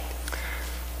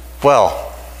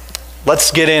Well,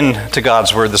 let's get into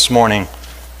God's Word this morning.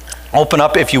 Open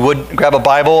up, if you would, grab a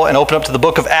Bible and open up to the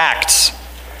book of Acts.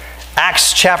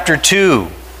 Acts chapter 2.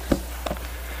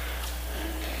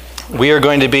 We are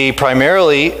going to be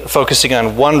primarily focusing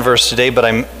on one verse today,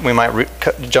 but we might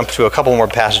jump to a couple more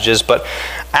passages. But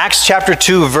Acts chapter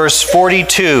 2, verse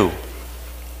 42.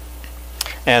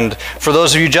 And for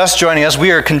those of you just joining us, we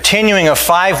are continuing a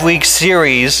 5-week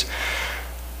series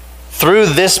through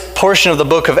this portion of the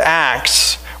book of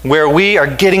Acts, where we are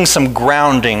getting some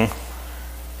grounding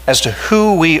as to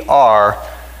who we are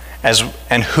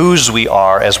and whose we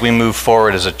are as we move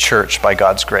forward as a church by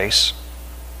God's grace.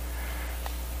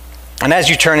 And as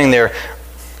you're turning there,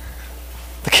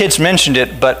 the kids mentioned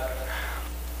it, but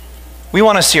we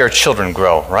want to see our children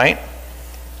grow, right?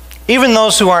 Even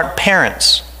those who aren't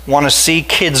parents want to see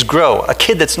kids grow. A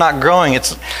kid that's not growing,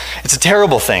 it's a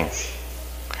terrible thing.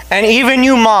 And even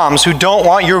you moms who don't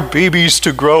want your babies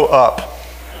to grow up,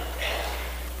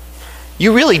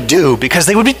 you really do, because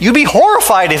you'd be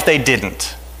horrified if they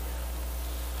didn't.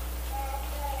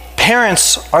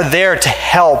 Parents are there to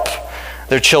help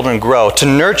their children grow, to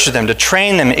nurture them, to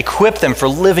train them, equip them for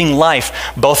living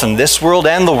life, both in this world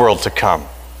and the world to come.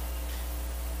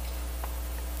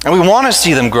 And we want to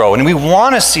see them grow, and we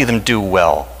want to see them do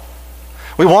well.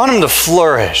 We want them to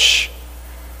flourish.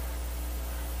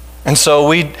 And so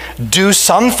we do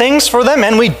some things for them,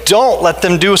 and we don't let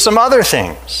them do some other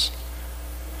things.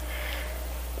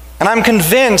 And I'm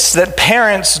convinced that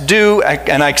parents do,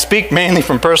 and I speak mainly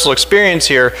from personal experience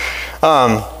here,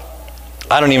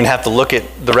 I don't even have to look at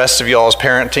the rest of y'all's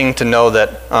parenting to know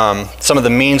that some of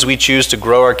the means we choose to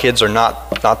grow our kids are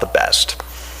not the best.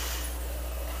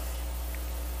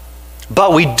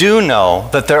 But we do know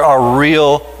that there are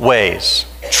real ways,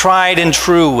 tried and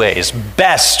true ways,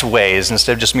 best ways,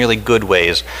 instead of just merely good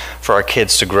ways for our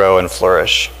kids to grow and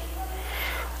flourish.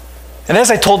 And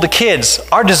as I told the kids,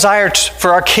 our desire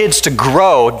for our kids to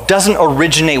grow doesn't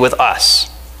originate with us.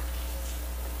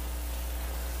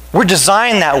 We're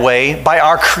designed that way by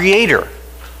our Creator.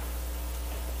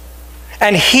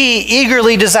 And He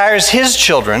eagerly desires His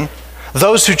children,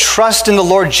 those who trust in the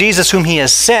Lord Jesus, whom He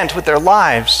has sent with their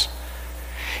lives,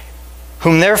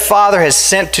 whom their Father has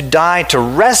sent to die to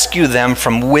rescue them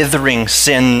from withering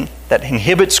sin that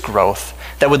inhibits growth,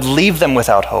 that would leave them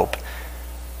without hope.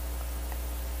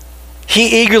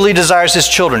 He eagerly desires His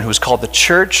children, who is called the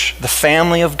church, the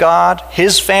family of God,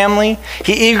 His family.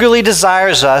 He eagerly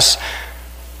desires us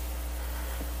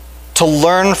to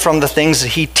learn from the things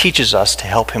that He teaches us to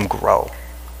help Him grow,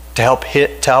 to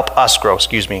help us grow,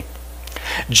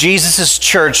 Jesus'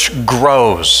 church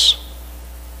grows.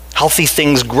 Healthy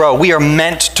things grow. We are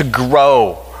meant to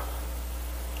grow.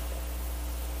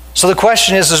 So the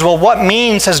question is, well, what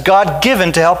means has God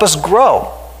given to help us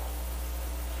grow?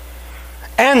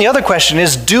 And the other question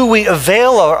is, do we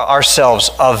avail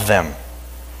ourselves of them?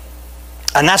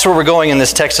 And that's where we're going in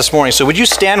this text this morning. So would you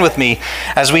stand with me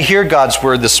as we hear God's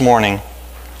word this morning?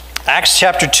 Acts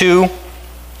chapter 2,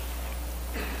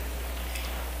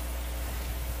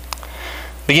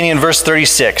 beginning in verse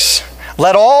 36.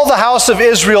 Let all the house of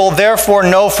Israel therefore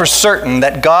know for certain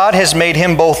that God has made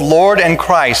Him both Lord and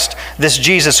Christ, this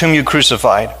Jesus whom you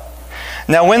crucified.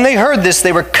 Now when they heard this,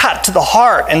 they were cut to the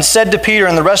heart and said to Peter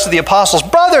and the rest of the apostles,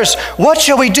 Brothers, what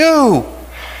shall we do?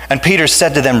 And Peter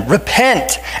said to them,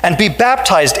 Repent and be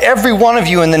baptized, every one of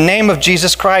you, in the name of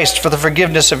Jesus Christ for the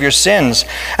forgiveness of your sins,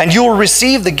 and you will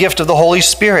receive the gift of the Holy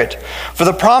Spirit. For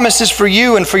the promise is for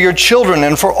you and for your children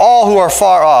and for all who are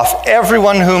far off,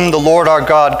 everyone whom the Lord our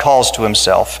God calls to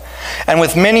Himself. And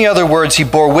with many other words he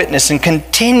bore witness and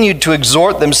continued to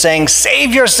exhort them, saying,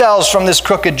 Save yourselves from this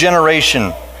crooked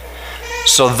generation.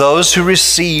 So those who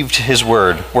received His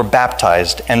word were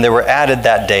baptized, and there were added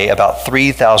that day about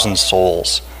 3,000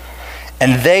 souls.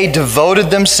 And they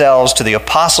devoted themselves to the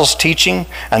apostles' teaching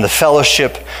and the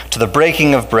fellowship, to the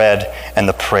breaking of bread and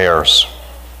the prayers.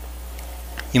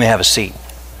 You may have a seat.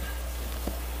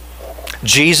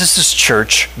 Jesus'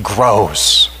 church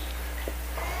grows.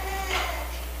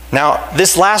 Now,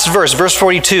 this last verse, verse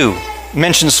 42,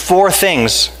 mentions 4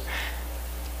 things,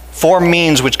 4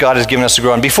 means which God has given us to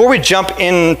grow. And before we jump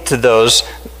into those,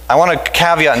 I want to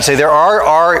caveat and say there are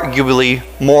arguably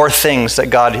more things that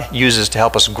God uses to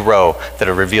help us grow that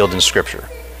are revealed in Scripture.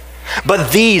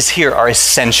 But these here are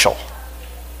essential.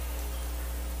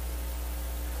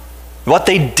 What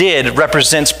they did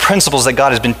represents principles that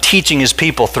God has been teaching His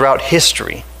people throughout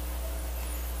history.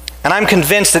 And I'm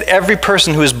convinced that every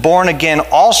person who is born again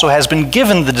also has been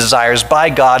given the desires by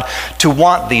God to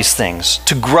want these things,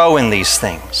 to grow in these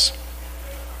things.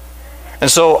 And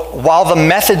so while the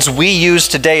methods we use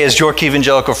today as York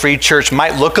Evangelical Free Church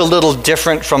might look a little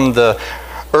different from the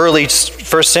early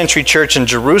first century church in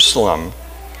Jerusalem,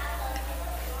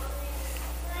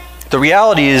 the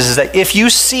reality is that if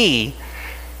you see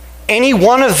any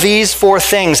one of these four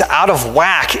things out of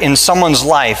whack in someone's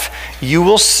life, you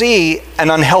will see an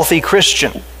unhealthy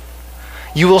Christian.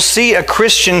 You will see a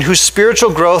Christian whose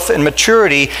spiritual growth and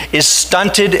maturity is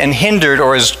stunted and hindered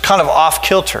or is kind of off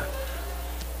kilter.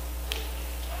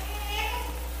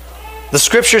 The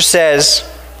scripture says,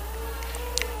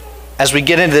 as we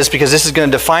get into this, because this is going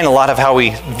to define a lot of how we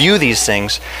view these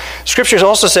things, scripture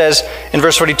also says in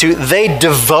verse 42, they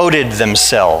devoted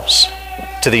themselves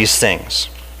to these things.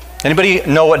 Anybody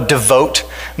know what devote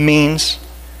means?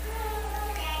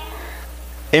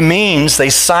 It means they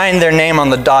signed their name on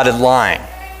the dotted line,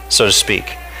 so to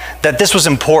speak. That this was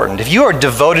important. If you are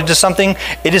devoted to something,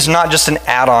 it is not just an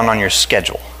add-on on your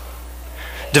schedule.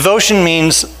 Devotion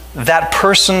means that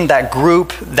person, that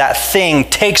group, that thing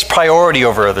takes priority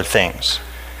over other things.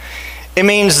 It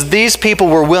means these people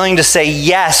were willing to say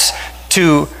yes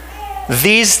to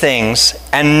these things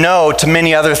and no to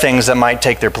many other things that might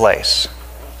take their place.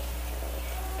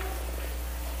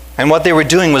 And what they were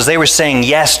doing was they were saying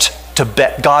yes to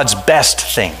God's best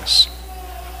things.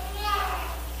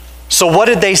 So what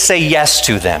did they say yes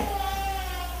to then?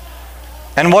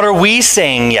 And what are we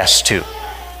saying yes to?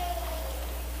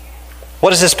 What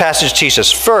does this passage teach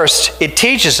us? First, it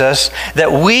teaches us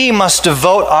that we must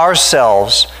devote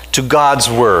ourselves to God's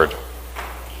word.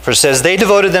 For it says, they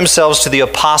devoted themselves to the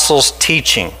apostles'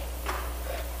 teaching.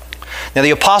 Now the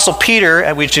apostle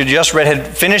Peter, which we just read,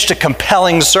 had finished a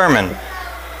compelling sermon.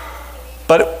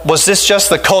 But was this just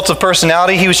the cult of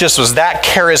personality? He was that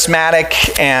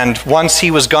charismatic, and once he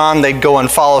was gone, they'd go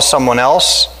and follow someone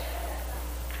else?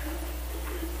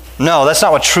 No, that's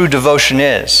not what true devotion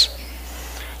is.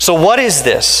 So what is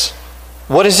this?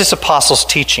 What is this apostles'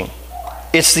 teaching?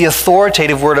 It's the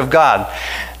authoritative word of God.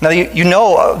 Now, you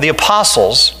know the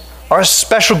apostles are a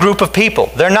special group of people.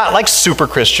 They're not like super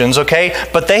Christians, okay?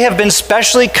 But they have been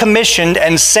specially commissioned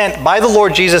and sent by the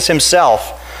Lord Jesus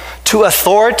himself to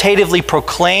authoritatively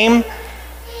proclaim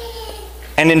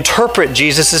and interpret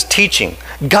Jesus' teaching.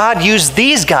 God used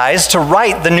these guys to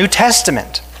write the New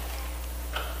Testament.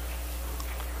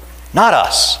 Not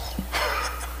us.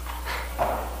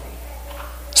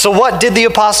 So what did the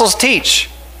apostles teach?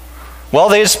 Well,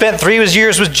 they had spent 3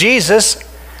 years with Jesus.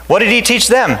 What did he teach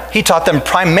them? He taught them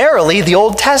primarily the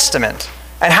Old Testament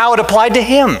and how it applied to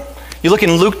him. You look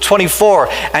in Luke 24,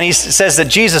 and he says that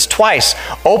Jesus twice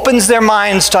opens their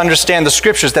minds to understand the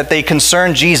scriptures, that they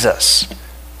concern Jesus.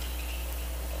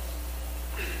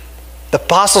 The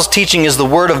apostles' teaching is the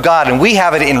word of God, and we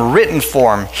have it in written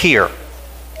form here.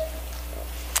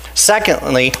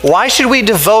 Secondly, why should we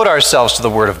devote ourselves to the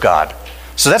word of God?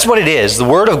 So that's what it is, the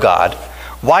word of God.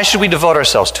 Why should we devote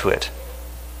ourselves to it?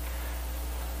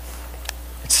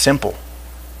 It's simple.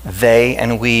 They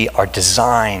and we are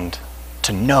designed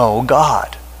to know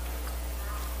God.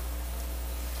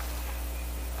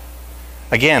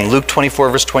 Again, Luke 24,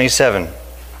 verse 27.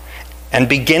 And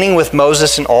beginning with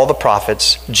Moses and all the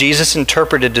prophets, Jesus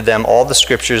interpreted to them all the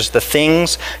scriptures, the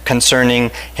things concerning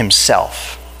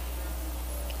himself.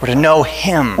 We're to know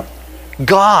him,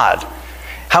 God.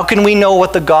 How can we know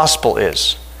what the gospel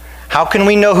is? How can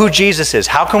we know who Jesus is?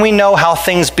 How can we know how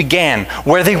things began,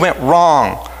 where they went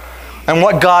wrong, and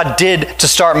what God did to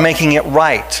start making it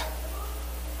right?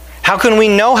 How can we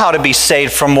know how to be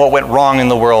saved from what went wrong in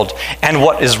the world and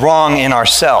what is wrong in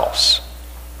ourselves?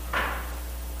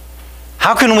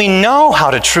 How can we know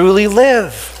how to truly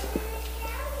live?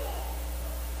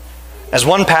 As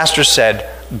one pastor said,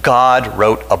 God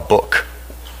wrote a book.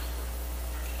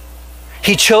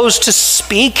 He chose to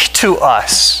speak to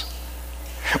us,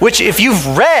 which, if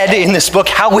you've read in this book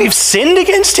how we've sinned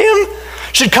against him,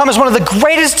 should come as one of the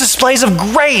greatest displays of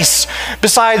grace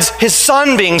besides his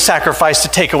son being sacrificed to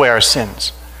take away our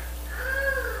sins.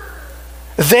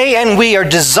 They and we are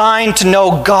designed to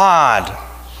know God.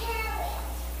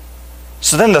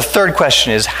 So then the third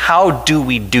question is, how do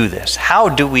we do this? How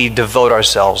do we devote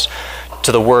ourselves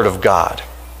to the Word of God?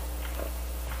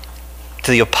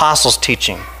 To the apostles'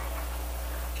 teaching?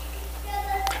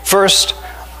 First,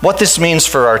 what this means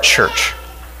for our church.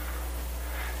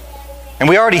 And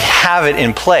we already have it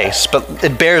in place, but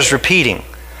it bears repeating.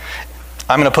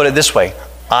 I'm going to put it this way.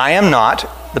 I,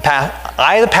 the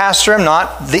pastor, am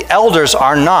not, the elders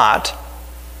are not,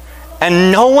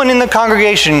 and no one in the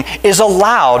congregation is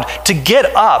allowed to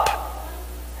get up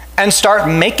and start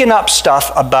making up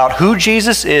stuff about who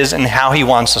Jesus is and how he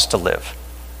wants us to live.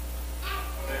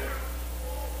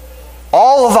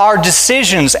 All of our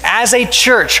decisions as a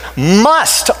church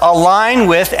must align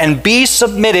with and be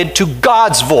submitted to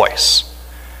God's voice,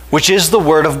 which is the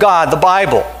Word of God, the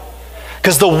Bible.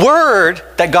 Because the Word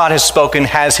that God has spoken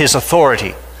has His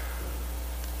authority.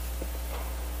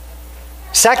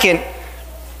 Second,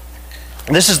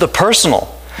 this is the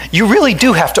personal. You really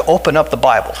do have to open up the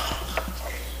Bible.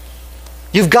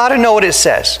 You've got to know what it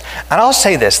says. And I'll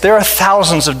say this, there are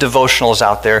thousands of devotionals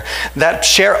out there that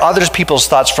share other people's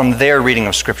thoughts from their reading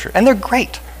of Scripture, and they're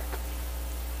great.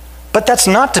 But that's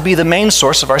not to be the main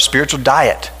source of our spiritual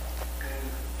diet.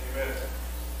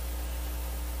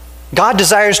 God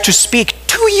desires to speak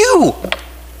to you.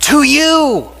 To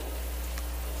you.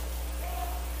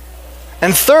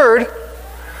 And third,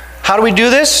 how do we do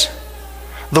this?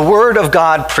 The Word of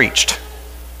God preached.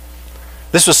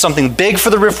 This was something big for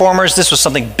the Reformers. This was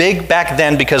something big back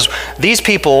then because these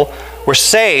people were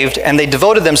saved and they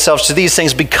devoted themselves to these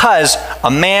things because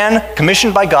a man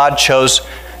commissioned by God chose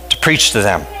to preach to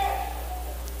them.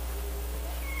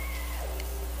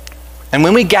 And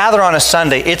when we gather on a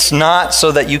Sunday, it's not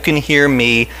so that you can hear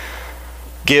me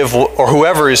give, or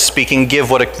whoever is speaking, give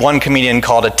what one comedian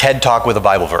called a TED Talk with a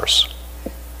Bible verse.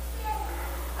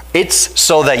 It's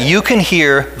so that you can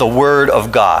hear the Word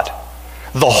of God.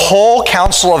 The whole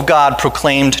counsel of God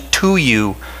proclaimed to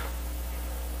you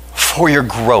for your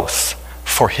growth,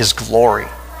 for His glory.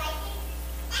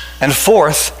 And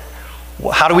fourth,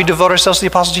 how do we devote ourselves to the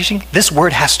apostles' teaching? This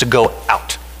Word has to go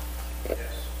out.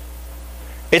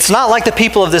 It's not like the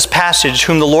people of this passage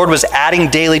whom the Lord was adding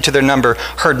daily to their number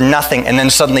heard nothing and then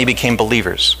suddenly became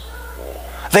believers.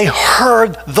 They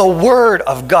heard the Word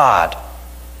of God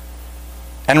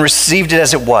and received it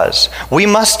as it was. We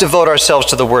must devote ourselves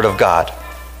to the Word of God.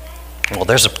 Well,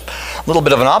 there's a little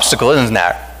bit of an obstacle, isn't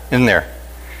there?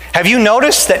 Have you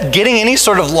noticed that getting any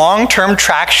sort of long-term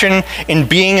traction in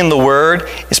being in the Word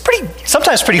is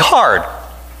sometimes pretty hard?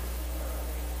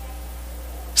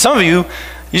 Some of you,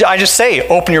 I just say,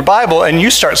 open your Bible and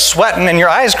you start sweating and your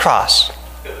eyes cross.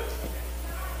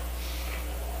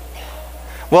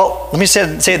 Well, let me say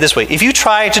it this way. If you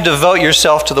try to devote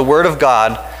yourself to the Word of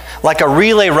God like a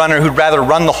relay runner who'd rather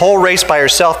run the whole race by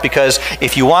herself because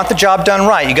if you want the job done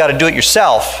right, you got to do it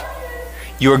yourself,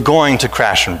 you are going to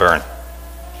crash and burn.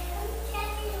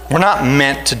 We're not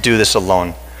meant to do this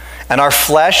alone. And our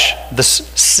flesh,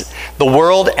 the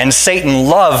world, and Satan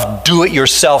love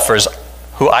do-it-yourselfers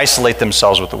who isolate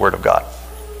themselves with the Word of God.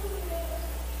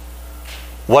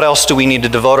 What else do we need to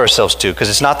devote ourselves to?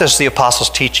 Because it's not just the apostles'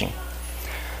 teaching.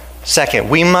 Second,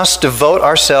 we must devote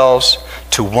ourselves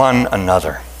to one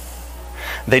another.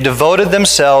 They devoted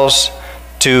themselves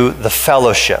to the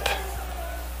fellowship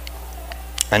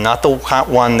and not the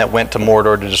one that went to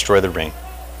Mordor to destroy the ring.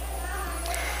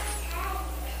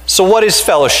 So what is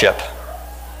fellowship?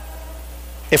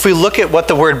 If we look at what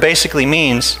the word basically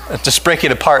means, to break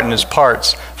it apart in its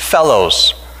parts,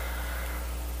 fellows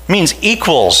means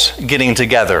equals getting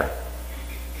together.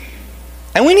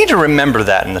 And we need to remember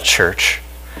that in the church.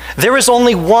 There is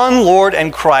only one Lord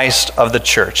and Christ of the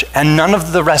church, and none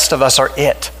of the rest of us are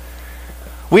it.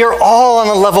 We are all on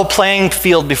a level playing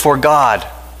field before God.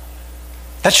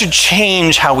 That should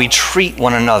change how we treat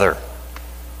one another.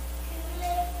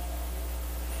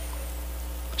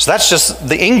 So that's just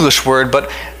the English word,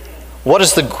 but what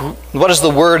does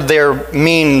the word there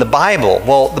mean in the Bible?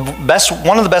 Well,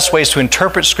 one of the best ways to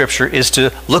interpret Scripture is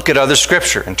to look at other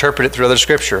Scripture, interpret it through other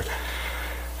Scripture.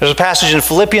 There's a passage in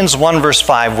Philippians 1 verse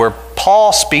 5 where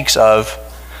Paul speaks of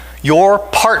your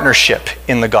partnership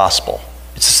in the gospel.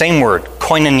 It's the same word,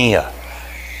 koinonia.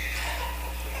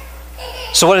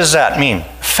 So what does that mean?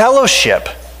 Fellowship,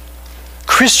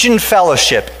 Christian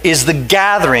fellowship, is the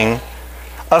gathering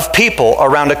of people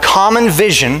around a common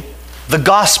vision, the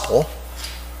gospel,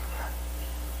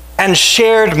 and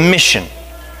shared mission,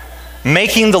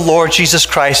 making the Lord Jesus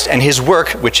Christ and His work,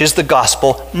 which is the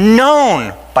gospel,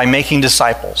 known by making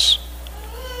disciples.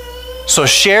 So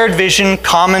shared vision,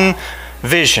 common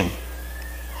vision.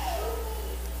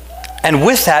 And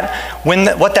with that,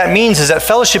 what that means is that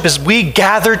fellowship is we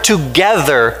gather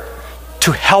together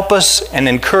to help us and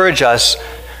encourage us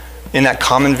in that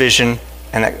common vision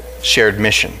and that shared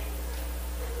mission.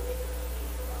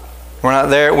 We're not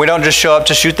there, we don't just show up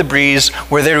to shoot the breeze,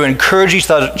 we're there to encourage each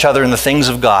other in the things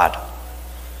of God.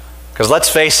 Because let's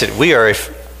face it, we are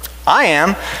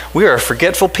a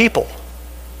forgetful people.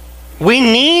 We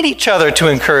need each other to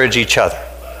encourage each other.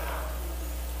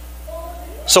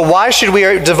 So why should we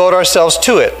devote ourselves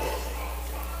to it?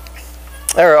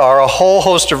 There are a whole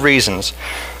host of reasons.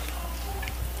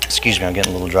 Excuse me, I'm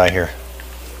getting a little dry here.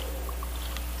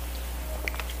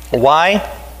 Why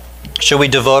should we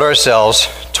devote ourselves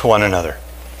to one another?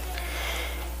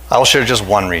 I will share just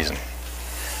one reason.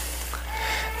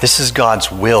 This is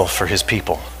God's will for his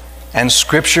people, and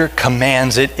Scripture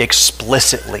commands it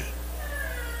explicitly.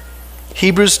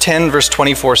 Hebrews 10 verse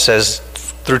 24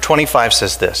 through 25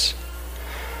 says this,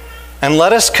 "And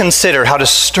let us consider how to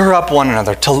stir up one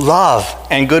another to love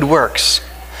and good works,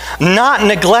 not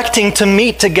neglecting to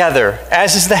meet together,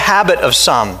 as is the habit of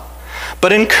some,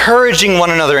 but encouraging one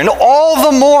another, and all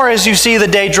the more as you see the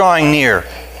day drawing near."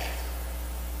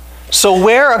 So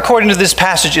where, according to this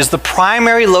passage, is the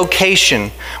primary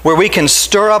location where we can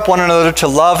stir up one another to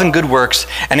love and good works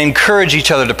and encourage each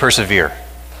other to persevere?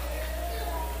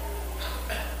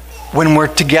 When we're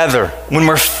together, when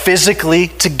we're physically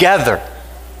together.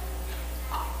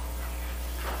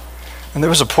 And there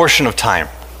was a portion of time,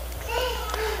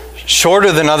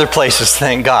 shorter than other places,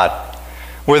 thank God,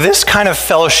 where this kind of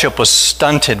fellowship was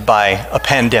stunted by a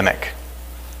pandemic.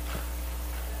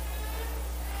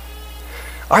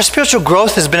 Our spiritual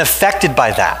growth has been affected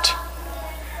by that.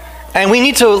 And we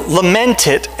need to lament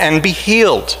it and be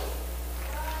healed.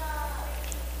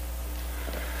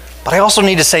 But I also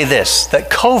need to say this, that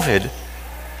COVID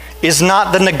is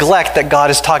not the neglect that God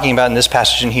is talking about in this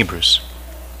passage in Hebrews.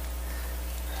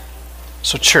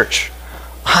 So church,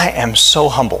 I am so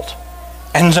humbled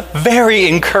and very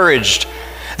encouraged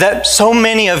that so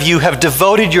many of you have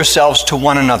devoted yourselves to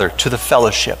one another, to the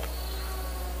fellowship.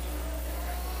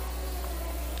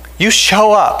 You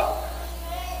show up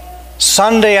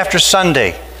Sunday after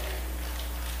Sunday,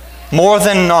 more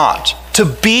than not, to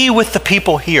be with the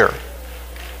people here.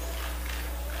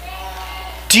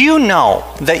 Do you know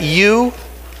that you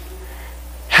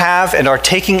have and are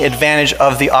taking advantage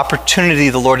of the opportunity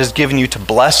the Lord has given you to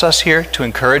bless us here, to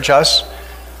encourage us?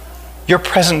 Your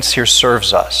presence here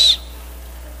serves us.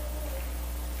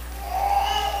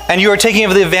 And you are taking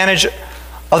advantage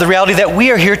of the reality that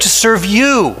we are here to serve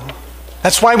you.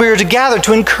 That's why we are to gather,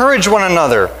 to encourage one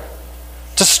another,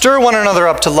 to stir one another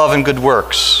up to love and good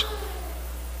works.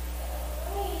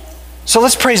 So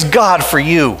let's praise God for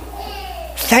you.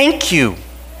 Thank you.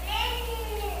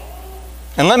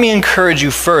 And let me encourage you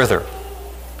further.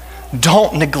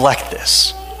 Don't neglect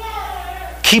this.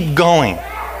 Keep going.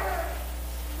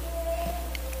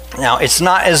 Now, it's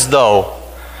not as though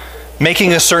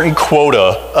making a certain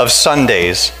quota of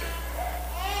Sundays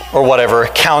or whatever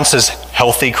counts as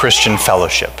healthy Christian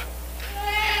fellowship.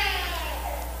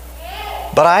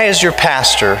 But I, as your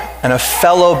pastor and a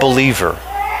fellow believer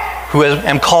who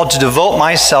am called to devote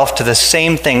myself to the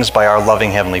same things by our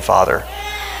loving Heavenly Father,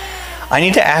 I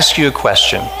need to ask you a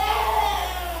question.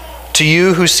 To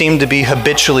you who seem to be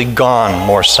habitually gone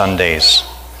more Sundays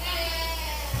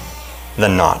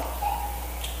than not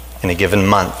in a given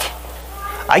month.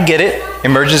 I get it.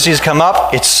 Emergencies come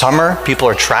up. It's summer. People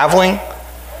are traveling.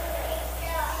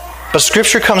 But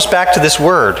Scripture comes back to this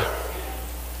word,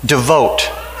 devote.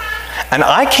 And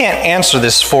I can't answer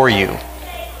this for you.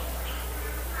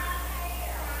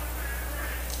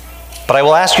 But I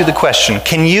will ask you the question,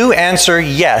 can you answer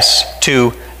yes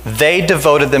to they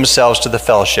devoted themselves to the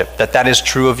fellowship, that is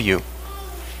true of you?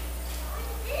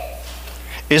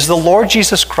 Is the Lord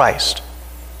Jesus Christ,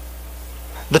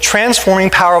 the transforming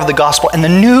power of the gospel, and the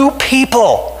new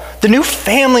people, the new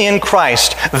family in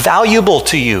Christ, valuable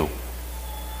to you?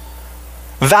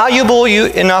 Valuable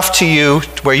enough to you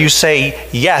where you say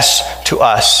yes to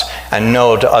us and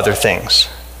no to other things.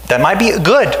 That might be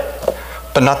good,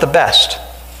 but not the best.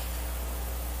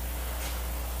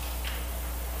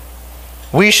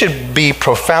 We should be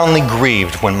profoundly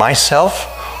grieved when myself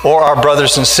or our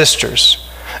brothers and sisters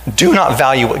do not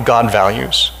value what God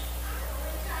values.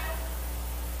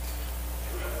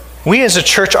 We as a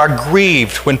church are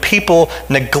grieved when people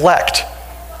neglect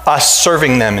us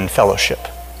serving them in fellowship.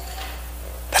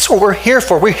 That's what we're here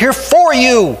for. We're here for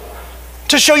you,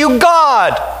 to show you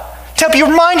God, to help you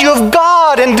remind you of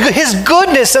God and His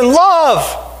goodness and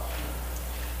love.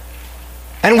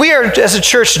 And we are, as a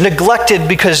church, neglected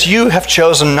because you have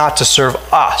chosen not to serve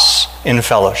us in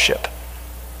fellowship.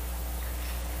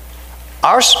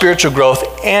 Our spiritual growth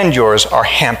and yours are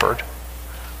hampered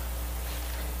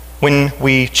when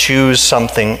we choose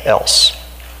something else.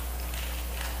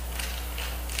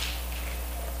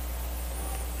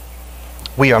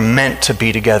 We are meant to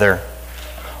be together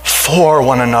for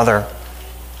one another.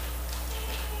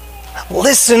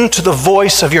 Listen to the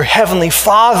voice of your Heavenly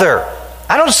Father.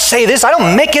 I don't say this, I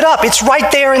don't make it up. It's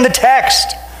right there in the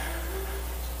text.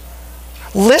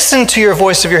 Listen to your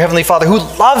voice of your Heavenly Father who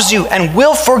loves you and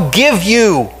will forgive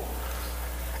you,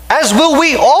 as will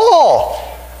we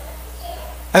all,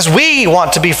 as we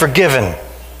want to be forgiven.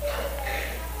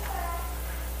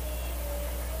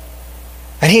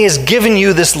 And He has given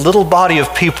you this little body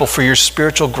of people for your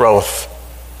spiritual growth.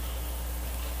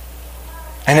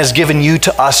 and has given you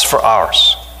to us for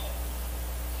ours.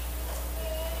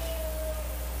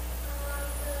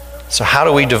 So how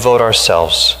do we devote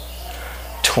ourselves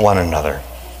to one another?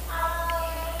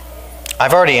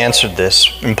 I've already answered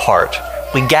this in part.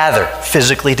 We gather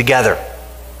physically together.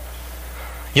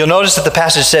 You'll notice that the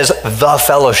passage says the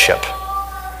fellowship.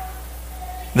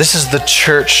 This is the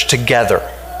church together.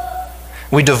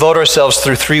 We devote ourselves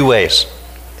through 3 ways.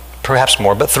 Perhaps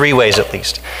more, but 3 ways at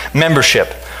least.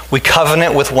 Membership. We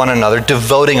covenant with one another,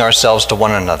 devoting ourselves to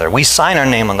one another. We sign our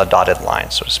name on the dotted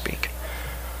line, so to speak.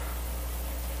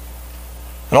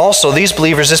 And also, these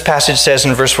believers, this passage says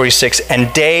in verse 46,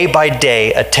 and day by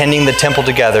day attending the temple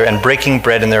together and breaking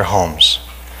bread in their homes.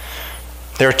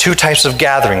 There are 2 types of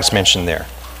gatherings mentioned there.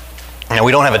 Now,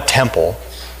 we don't have a temple,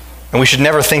 and we should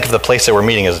never think of the place that we're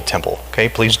meeting as a temple, okay?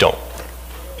 Please don't.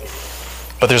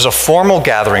 But there's a formal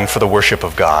gathering for the worship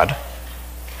of God.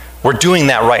 We're doing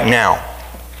that right now.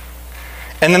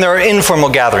 And then there are informal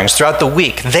gatherings throughout the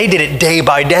week. They did it day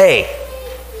by day.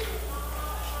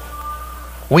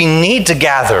 We need to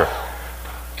gather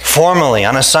formally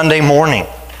on a Sunday morning.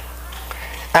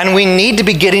 And we need to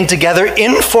be getting together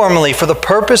informally for the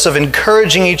purpose of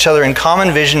encouraging each other in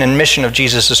common vision and mission of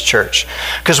Jesus' church.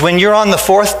 Because when you're on the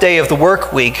 4th day of the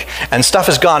work week and stuff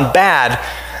has gone bad,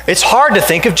 it's hard to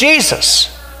think of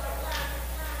Jesus.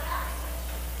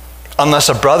 Unless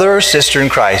a brother or sister in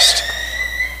Christ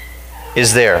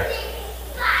is there.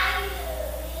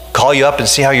 Call you up and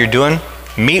see how you're doing.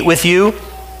 Meet with you.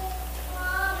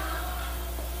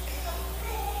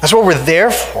 That's what we're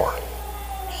there for.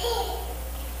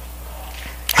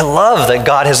 I love that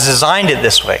God has designed it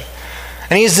this way.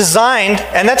 And He's designed,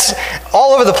 and that's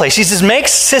all over the place. He just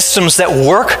makes systems that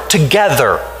work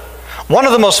together. One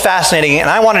of the most fascinating, and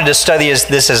I wanted to study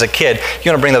this as a kid.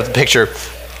 You want to bring up the picture.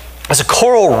 It's a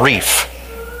coral reef.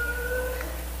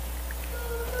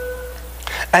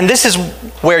 And this is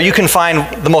where you can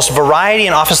find the most variety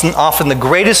and often the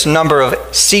greatest number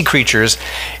of sea creatures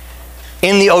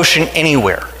in the ocean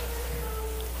anywhere.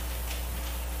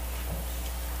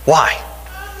 Why?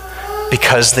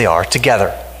 Because they are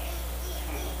together.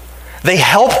 They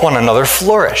help one another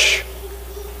flourish.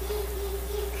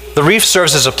 The reef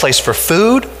serves as a place for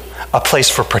food, a place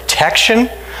for protection,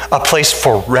 a place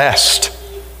for rest.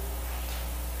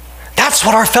 That's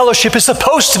what our fellowship is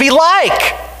supposed to be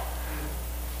like.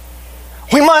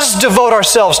 We must devote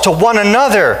ourselves to one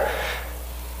another.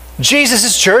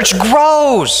 Jesus' church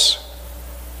grows.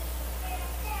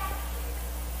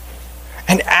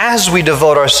 And as we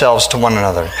devote ourselves to one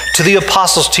another, to the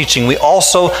apostles' teaching, we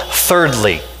also,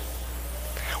 thirdly,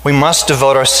 we must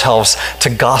devote ourselves to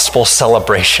gospel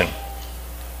celebration.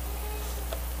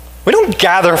 We don't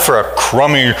gather for a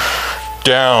crummy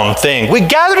down thing. We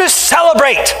gather to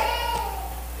celebrate.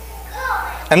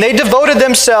 And they devoted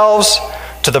themselves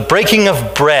to the breaking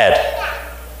of bread.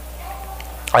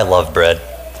 I love bread.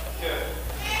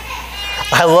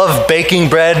 I love baking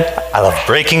bread. I love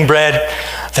breaking bread.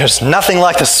 There's nothing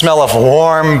like the smell of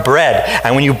warm bread.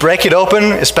 And when you break it open,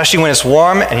 especially when it's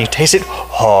warm and you taste it,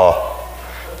 oh.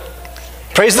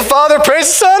 Praise the Father, praise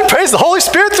the Son, praise the Holy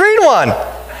Spirit, 3 in 1.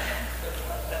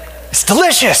 It's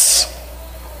delicious.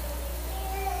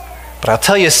 But I'll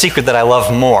tell you a secret that I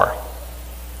love more.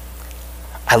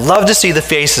 I love to see the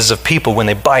faces of people when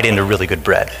they bite into really good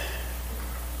bread.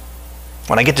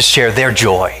 When I get to share their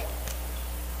joy.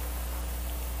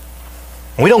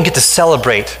 We don't get to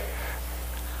celebrate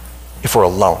if we're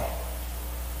alone.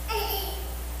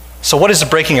 So what is the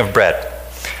breaking of bread?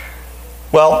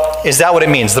 Well, is that what it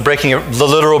means? The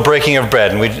literal breaking of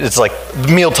bread. It's like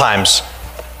meal times,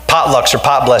 potlucks or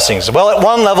pot blessings. Well, at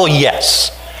one level,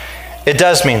 yes. It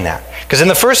does mean that. Because in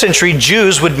the first century,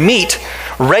 Jews would meet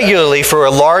regularly for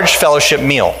a large fellowship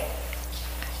meal.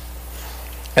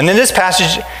 And in this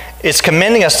passage, it's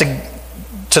commending us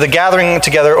to the gathering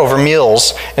together over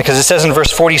meals, because it says in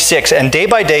verse 46, and day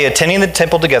by day attending the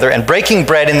temple together and breaking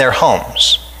bread in their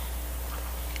homes.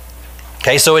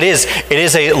 Okay, so it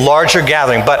is a larger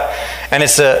gathering, and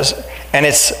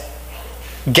it's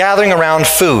gathering around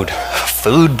food.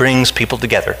 Food brings people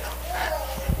together.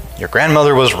 Your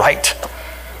grandmother was right.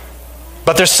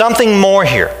 But there's something more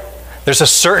here. There's a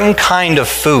certain kind of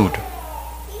food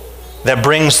that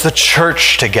brings the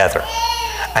church together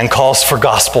and calls for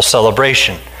gospel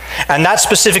celebration. And that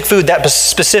specific food, that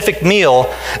specific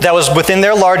meal that was within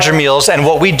their larger meals, and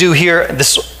what we do here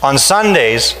on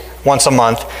Sundays, once a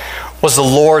month, was the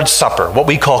Lord's Supper, what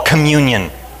we call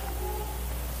communion.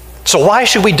 So why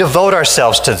should we devote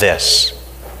ourselves to this?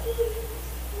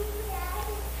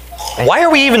 Why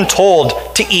are we even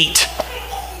told to eat?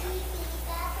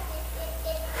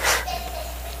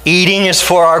 Eating is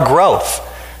for our growth.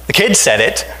 The kids said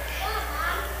it.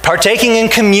 Partaking in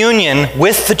communion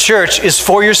with the church is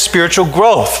for your spiritual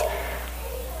growth.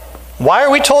 Why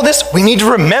are we told this? We need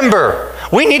to remember.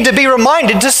 We need to be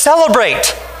reminded to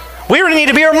celebrate. We need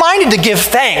to be reminded to give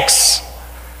thanks.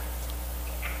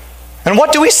 And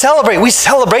what do we celebrate? We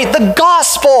celebrate the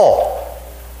gospel.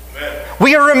 Amen.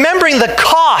 We are remembering the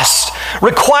cost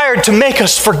required to make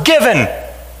us forgiven.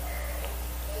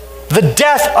 The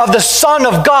death of the Son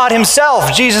of God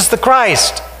himself, Jesus the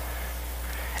Christ.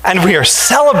 And we are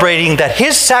celebrating that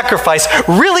his sacrifice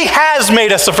really has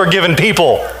made us a forgiven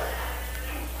people.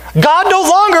 God no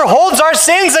longer holds our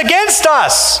sins against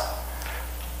us.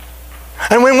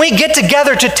 And when we get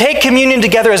together to take communion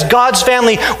together as God's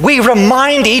family, we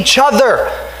remind each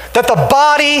other that the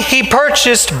body he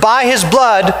purchased by his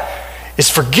blood is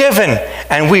forgiven,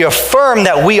 and we affirm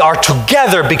that we are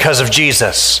together because of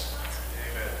Jesus.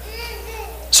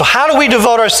 So how do we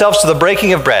devote ourselves to the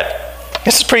breaking of bread?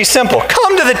 This is pretty simple.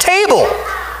 Come to the table.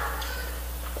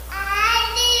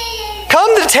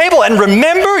 Come to the table and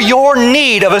remember your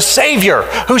need of a Savior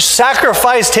who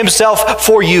sacrificed himself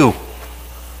for you.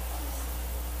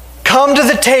 Come to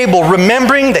the table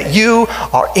remembering that you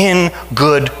are in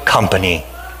good company.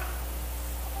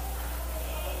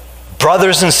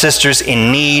 Brothers and sisters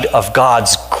in need of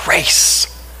God's grace.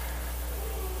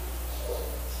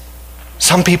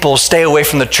 Some people stay away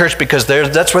from the church because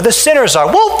that's where the sinners are.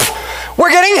 Well,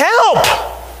 we're getting help.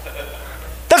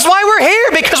 That's why we're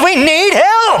here, because we need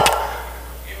help.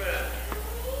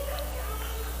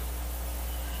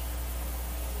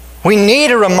 We need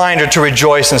a reminder to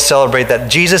rejoice and celebrate that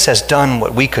Jesus has done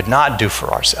what we could not do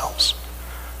for ourselves.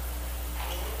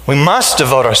 We must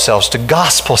devote ourselves to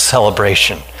gospel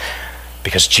celebration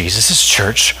because Jesus'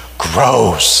 church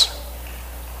grows.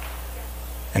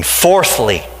 And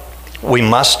fourthly, we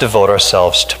must devote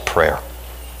ourselves to prayer.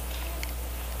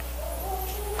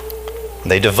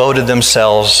 They devoted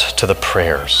themselves to the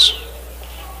prayers.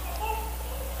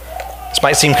 This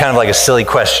might seem kind of like a silly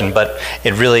question, but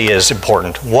it really is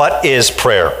important. What is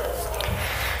prayer?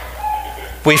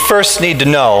 We first need to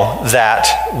know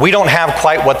that we don't have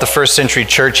quite what the first century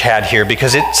church had here,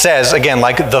 because it says, again,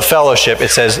 like the fellowship, it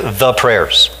says the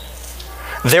prayers.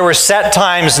 There were set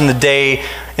times in the day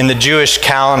in the Jewish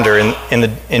calendar,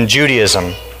 in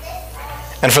Judaism.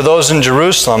 And for those in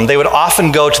Jerusalem, they would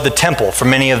often go to the temple for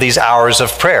many of these hours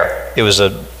of prayer. It was a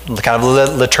kind of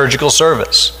a liturgical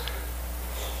service.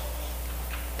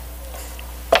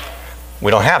 We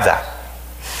don't have that.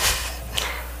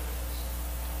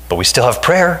 But we still have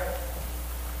prayer.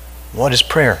 What is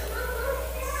prayer?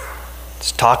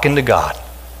 It's talking to God.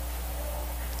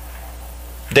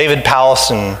 David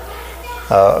Powlison,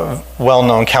 a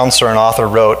well-known counselor and author,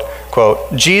 wrote,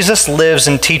 quote, "Jesus lives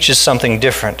and teaches something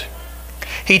different.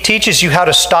 He teaches you how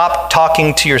to stop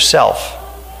talking to yourself.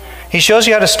 He shows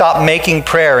you how to stop making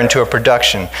prayer into a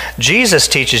production. Jesus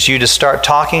teaches you to start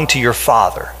talking to your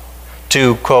Father.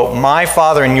 To, quote, my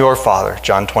Father and your Father,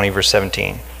 John 20, verse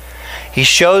 17. He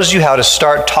shows you how to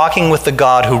start talking with the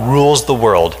God who rules the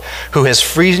world, who has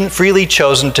freely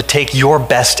chosen to take your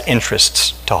best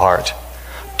interests to heart.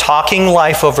 Talking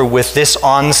life over with this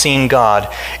unseen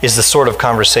God is the sort of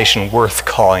conversation worth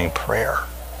calling prayer."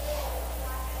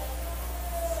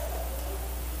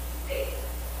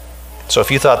 So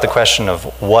if you thought the question of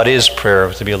what is prayer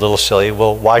was to be a little silly,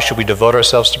 well, why should we devote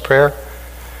ourselves to prayer?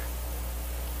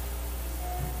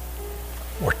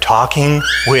 We're talking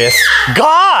with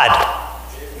God.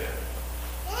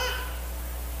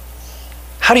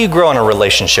 How do you grow in a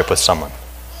relationship with someone?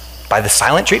 By the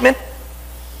silent treatment?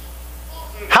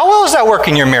 How well does that work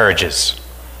in your marriages?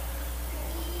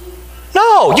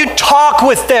 No, you talk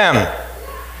with them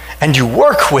and you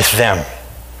work with them.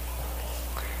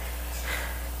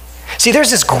 See,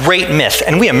 there's this great myth,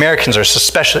 and we Americans are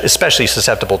especially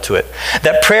susceptible to it,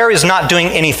 that prayer is not doing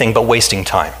anything but wasting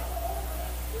time.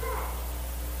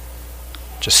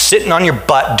 Just sitting on your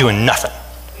butt doing nothing.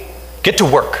 Get to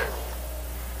work.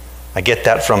 I get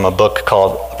that from a book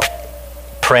called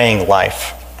Praying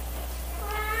Life.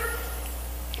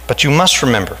 But you must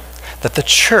remember that the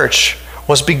church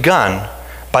was begun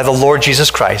by the Lord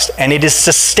Jesus Christ, and it is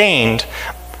sustained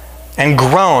and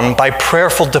grown by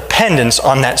prayerful dependence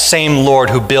on that same Lord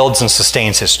who builds and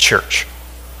sustains his church.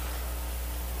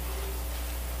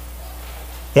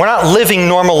 We're not living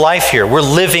normal life here. We're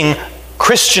living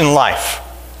Christian life,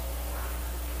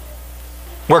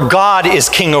 where God is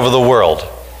king over the world,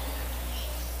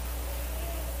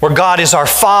 where God is our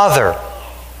Father,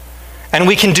 and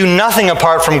we can do nothing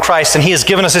apart from Christ, and he has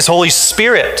given us his Holy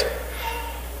Spirit.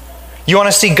 You want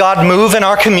to see God move in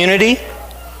our community?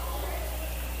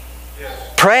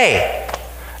 Pray.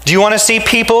 Do you want to see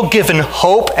people given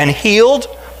hope and healed?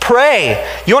 Pray.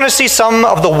 You want to see some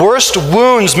of the worst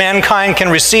wounds mankind can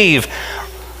receive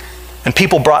and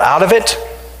people brought out of it?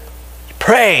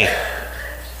 Pray.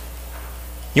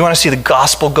 You want to see the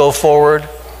gospel go forward?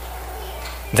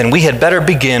 Then we had better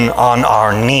begin on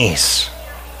our knees.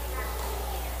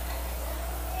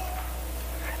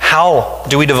 How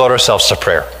do we devote ourselves to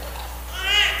prayer?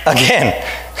 Again,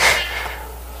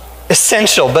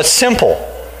 essential but simple.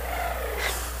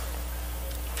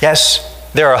 Yes,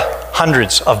 there are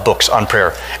hundreds of books on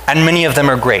prayer, and many of them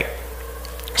are great.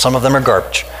 Some of them are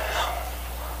garbage.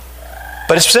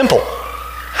 But it's simple.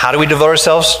 How do we devote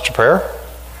ourselves to prayer?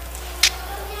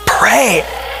 Pray.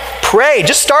 Pray.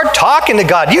 Just start talking to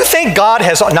God. You think God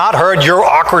has not heard your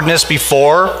awkwardness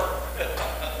before?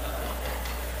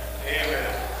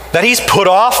 That he's put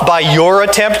off by your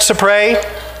attempt to pray?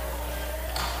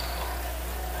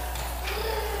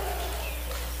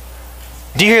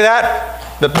 Do you hear that?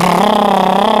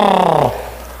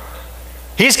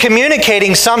 He's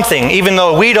communicating something even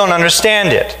though we don't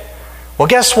understand it. Well,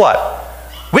 guess what?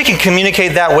 We can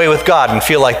communicate that way with God and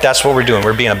feel like that's what we're doing.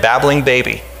 We're being a babbling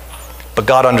baby. But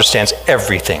God understands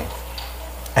everything.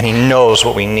 And he knows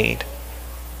what we need.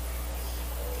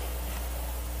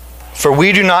 For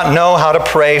we do not know how to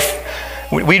pray.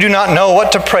 We do not know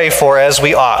what to pray for as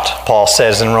we ought, Paul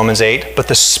says in Romans 8. But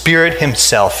the Spirit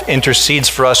himself intercedes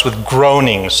for us with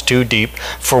groanings too deep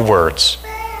for words.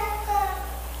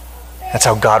 That's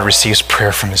how God receives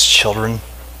prayer from his children.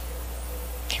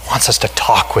 He wants us to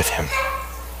talk with him.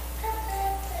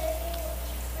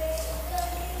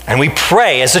 And we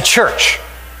pray as a church.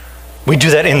 We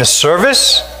do that in the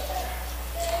service.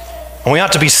 And we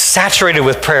ought to be saturated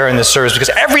with prayer in this service because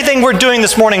everything we're doing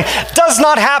this morning does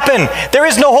not happen. There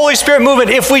is no Holy Spirit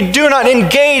movement if we do not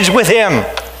engage with him.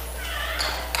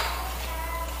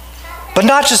 But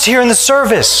not just here in the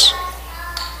service.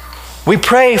 We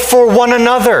pray for one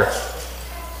another.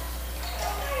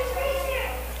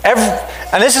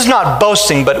 And this is not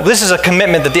boasting, but this is a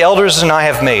commitment that the elders and I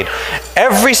have made.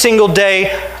 Every single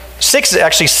day, 6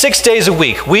 days a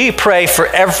week, we pray for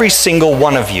every single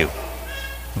one of you.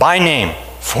 By name,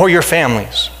 for your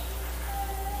families.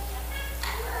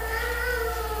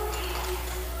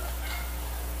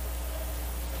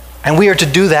 And we are to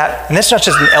do that, and that's not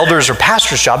just an elder's or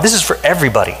pastor's job, this is for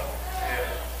everybody.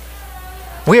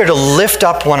 We are to lift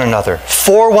up one another,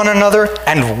 for one another,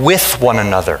 and with one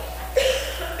another.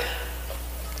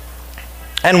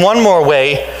 And one more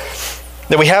way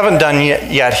that we haven't done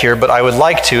yet here, but I would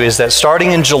like to, is that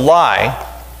starting in July,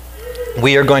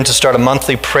 we are going to start a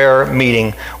monthly prayer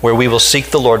meeting where we will seek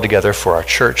the Lord together for our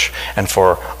church and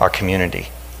for our community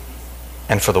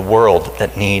and for the world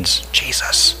that needs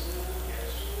Jesus.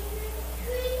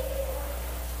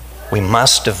 We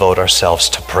must devote ourselves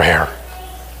to prayer.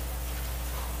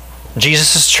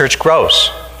 Jesus' church grows.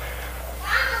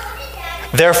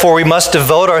 Therefore, we must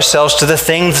devote ourselves to the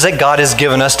things that God has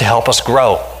given us to help us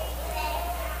grow.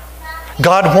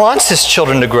 God wants his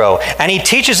children to grow, and he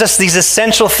teaches us these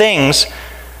essential things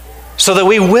so that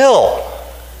we will.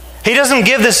 He doesn't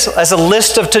give this as a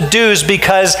list of to-dos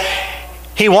because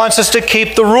he wants us to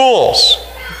keep the rules.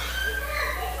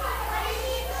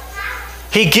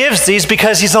 He gives these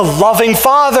because he's a loving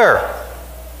father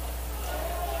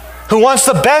who wants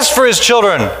the best for his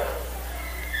children.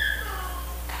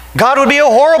 God would be a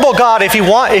horrible God if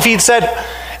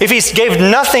he gave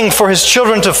nothing for his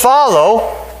children to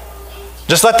follow.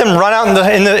 Just let them run out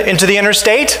into the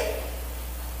interstate?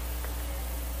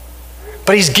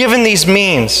 But he's given these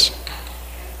means.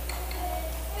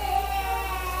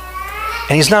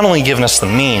 And he's not only given us the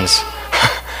means,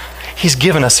 he's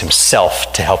given us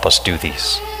himself to help us do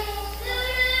these.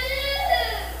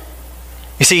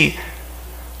 You see,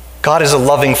 God is a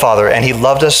loving Father, and he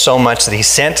loved us so much that he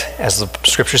sent, as the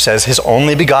scripture says, his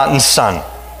only begotten Son.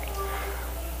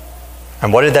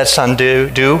 And what did that Son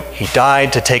do? He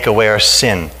died to take away our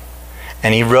sin.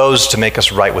 And he rose to make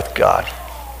us right with God.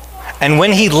 And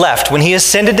when he left, when he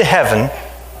ascended to heaven,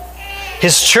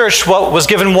 his church was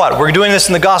given what? We're doing this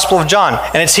in the Gospel of John,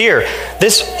 and it's here.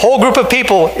 This whole group of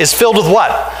people is filled with what?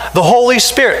 The Holy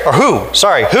Spirit. Or who?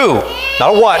 Sorry, who?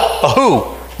 Not a what, a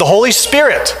who. The Holy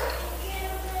Spirit.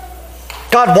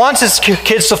 God wants his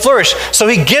kids to flourish, so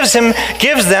he gives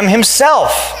them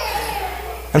himself.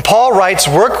 And Paul writes,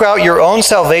 work out your own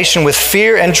salvation with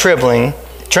fear and trembling.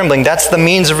 That's the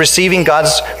means of receiving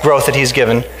God's growth that he's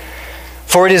given.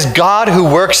 For it is God who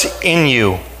works in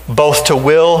you, both to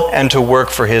will and to work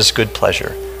for his good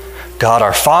pleasure. God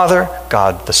our Father,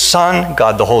 God the Son,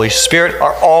 God the Holy Spirit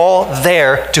are all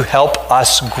there to help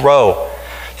us grow,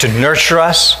 to nurture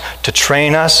us, to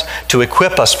train us, to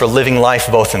equip us for living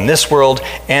life both in this world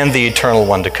and the eternal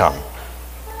one to come.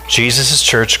 Jesus'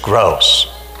 church grows.